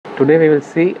Today we will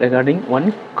see regarding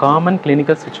one common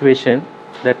clinical situation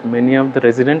that many of the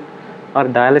resident or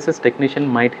dialysis technician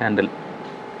might handle,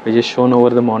 which is shown over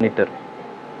the monitor.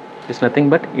 It's nothing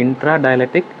but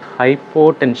intradialytic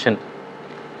hypotension,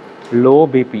 low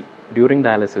BP during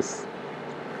dialysis.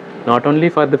 Not only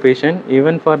for the patient,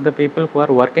 even for the people who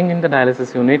are working in the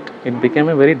dialysis unit, it became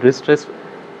a very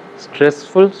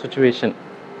stressful situation.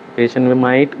 Patient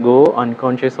might go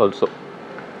unconscious also.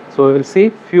 So we will see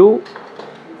few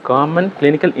common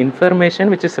clinical information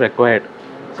which is required.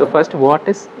 So first, what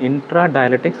is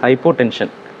intradialytic hypotension?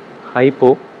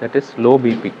 Hypo, that is low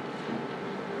BP.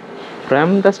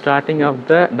 From the starting of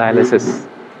the dialysis,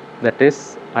 that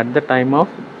is at the time of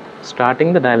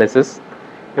starting the dialysis,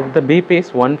 if the BP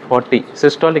is 140,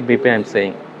 systolic BP I am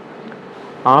saying,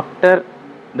 after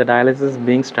the dialysis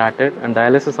being started and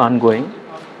dialysis ongoing,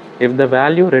 if the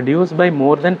value reduced by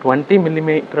more than 20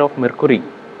 millimeter of mercury,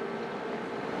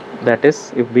 that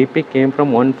is if BP came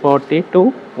from 140 to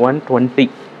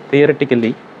 120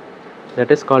 theoretically,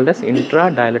 that is called as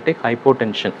intradialytic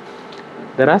hypotension.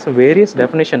 There are various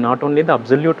definitions, not only the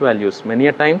absolute values. Many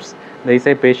a times they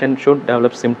say patient should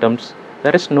develop symptoms.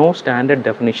 There is no standard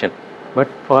definition, but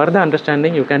for the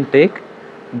understanding you can take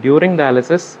during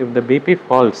dialysis if the BP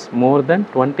falls more than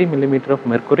 20 millimeter of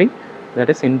mercury,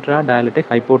 that is intradialytic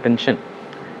hypotension.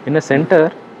 In a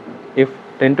center, if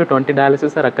 10 to 20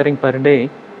 dialysis are occurring per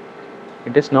day,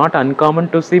 it is not uncommon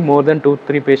to see more than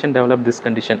 2-3 patients develop this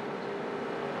condition.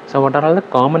 So what are all the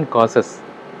common causes?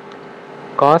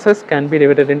 Causes can be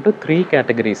divided into 3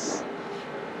 categories.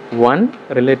 One,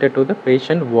 related to the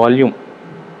patient volume.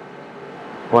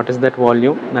 What is that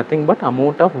volume? Nothing but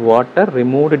amount of water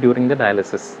removed during the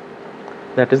dialysis.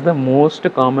 That is the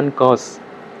most common cause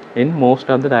in most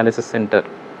of the dialysis center.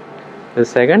 The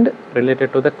second,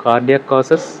 related to the cardiac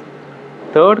causes.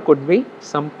 Third could be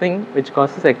something which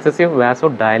causes excessive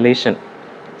vasodilation.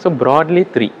 So broadly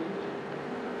 3.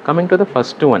 Coming to the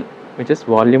first one, which is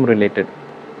volume related.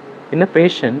 In a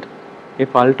patient,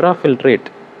 if ultrafiltrate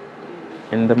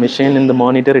in the machine, in the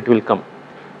monitor, it will come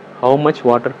how much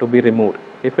water to be removed.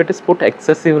 If it is put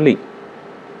excessively,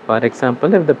 for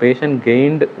example, if the patient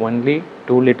gained only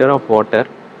 2 liter of water,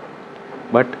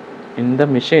 but in the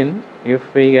machine,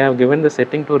 if we have given the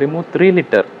setting to remove 3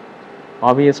 liter,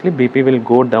 obviously BP will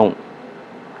go down.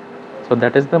 So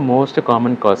that is the most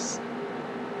common cause.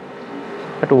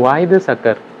 But why this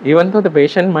occur? Even though the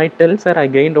patient might tell, sir, I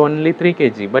gained only 3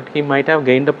 kg, but he might have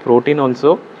gained a protein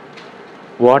also.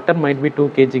 Water might be 2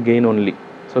 kg gain only.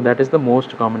 So that is the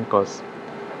most common cause.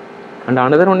 And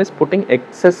another one is putting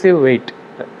excessive weight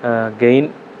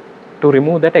gain to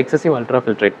remove that excessive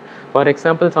ultrafiltrate. For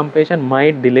example, some patient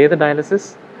might delay the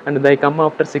dialysis and they come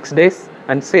after 6 days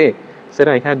and say, sir,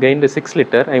 I have gained 6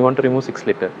 liter, I want to remove 6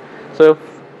 liter. So if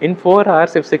in 4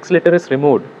 hours, if 6 liter is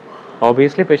removed,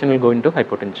 obviously patient will go into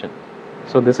hypotension.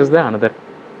 So this is the another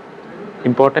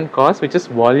important cause which is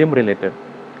volume related.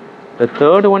 The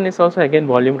third one is also again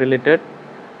volume related.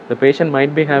 The patient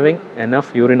might be having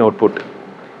enough urine output.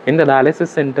 In the dialysis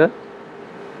center,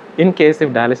 in case if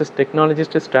dialysis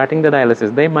technologist is starting the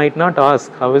dialysis, they might not ask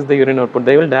how is the urine output.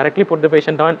 They will directly put the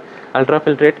patient on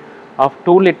ultrafiltrate of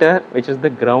 2 liter, which is the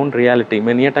ground reality.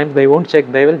 Many a times they won't check,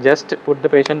 they will just put the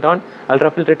patient on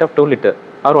ultrafiltrate of 2 liter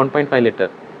or 1.5 liter.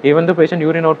 Even the patient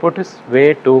urine output is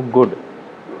way too good,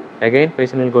 again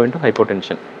patient will go into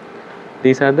hypotension.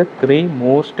 These are the 3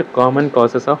 most common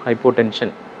causes of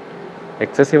hypotension.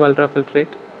 Excessive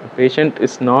ultrafiltrate, the patient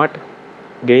is not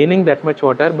gaining that much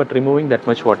water but removing that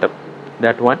much water,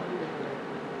 that one.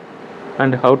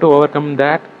 And how to overcome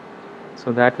that,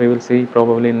 so that we will see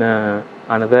probably in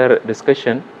another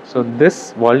discussion. So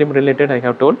this volume related I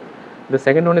have told. The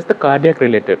second one is the cardiac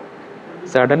related.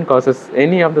 Sudden causes,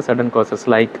 any of the sudden causes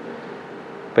like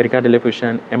pericardial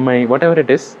effusion, MI, whatever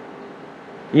it is,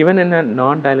 even in a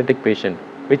non-dialytic patient,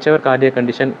 whichever cardiac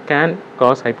condition can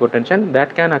cause hypotension,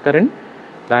 that can occur in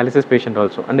dialysis patient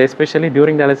also. And especially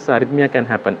during dialysis, arrhythmia can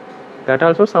happen. That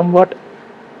also somewhat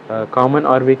common,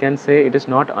 or we can say it is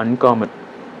not uncommon.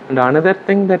 And another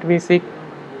thing that we see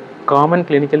common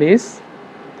clinically is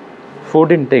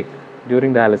food intake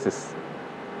during dialysis.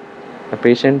 A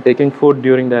patient taking food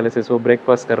during dialysis, so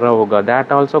breakfast kar raha hoga,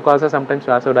 that also causes sometimes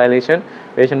vasodilation.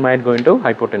 Patient might go into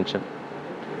hypotension.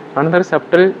 Another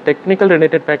subtle technical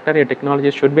related factor a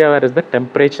technologist should be aware is the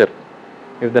temperature.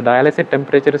 If the dialysis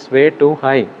temperature is way too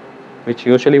high, which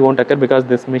usually won't occur because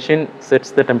this machine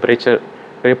sets the temperature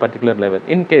to a particular level.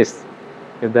 In case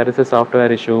if there is a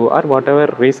software issue or whatever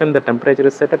reason the temperature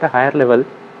is set at a higher level,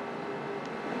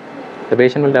 the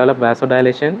patient will develop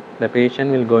vasodilation, the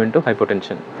patient will go into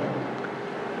hypotension.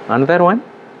 Another one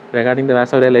regarding the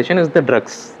vasodilation is the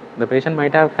drugs. The patient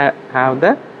might have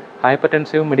the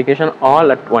hypertensive medication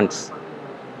all at once.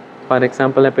 For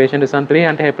example, a patient is on 3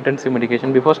 antihypertensive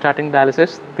medication. Before starting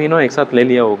dialysis, तीनों एक साथ ले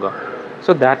लिया होगा.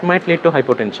 So that might lead to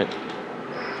hypotension.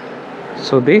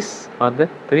 So these are the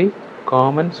 3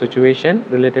 common situations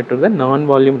related to the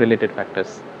non-volume related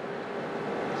factors.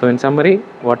 So in summary,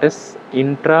 what is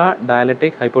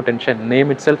intradialytic hypotension?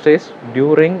 Name itself says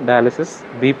during dialysis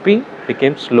BP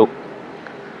became slow.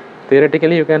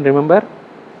 Theoretically, you can remember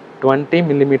 20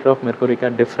 millimeter of mercury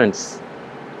difference.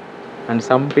 And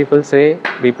some people say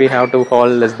BP have to fall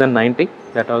less than 90.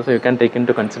 That also you can take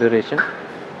into consideration.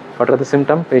 What are the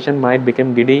symptoms? Patient might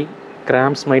become giddy,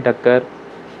 cramps might occur,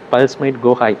 pulse might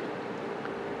go high.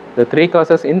 The 3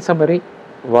 causes in summary: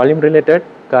 volume related,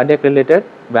 cardiac related,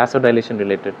 vasodilation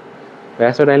related.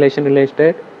 Vasodilation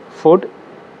related, food,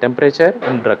 temperature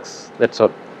and drugs. That's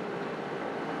all.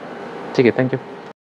 Okay, thank you.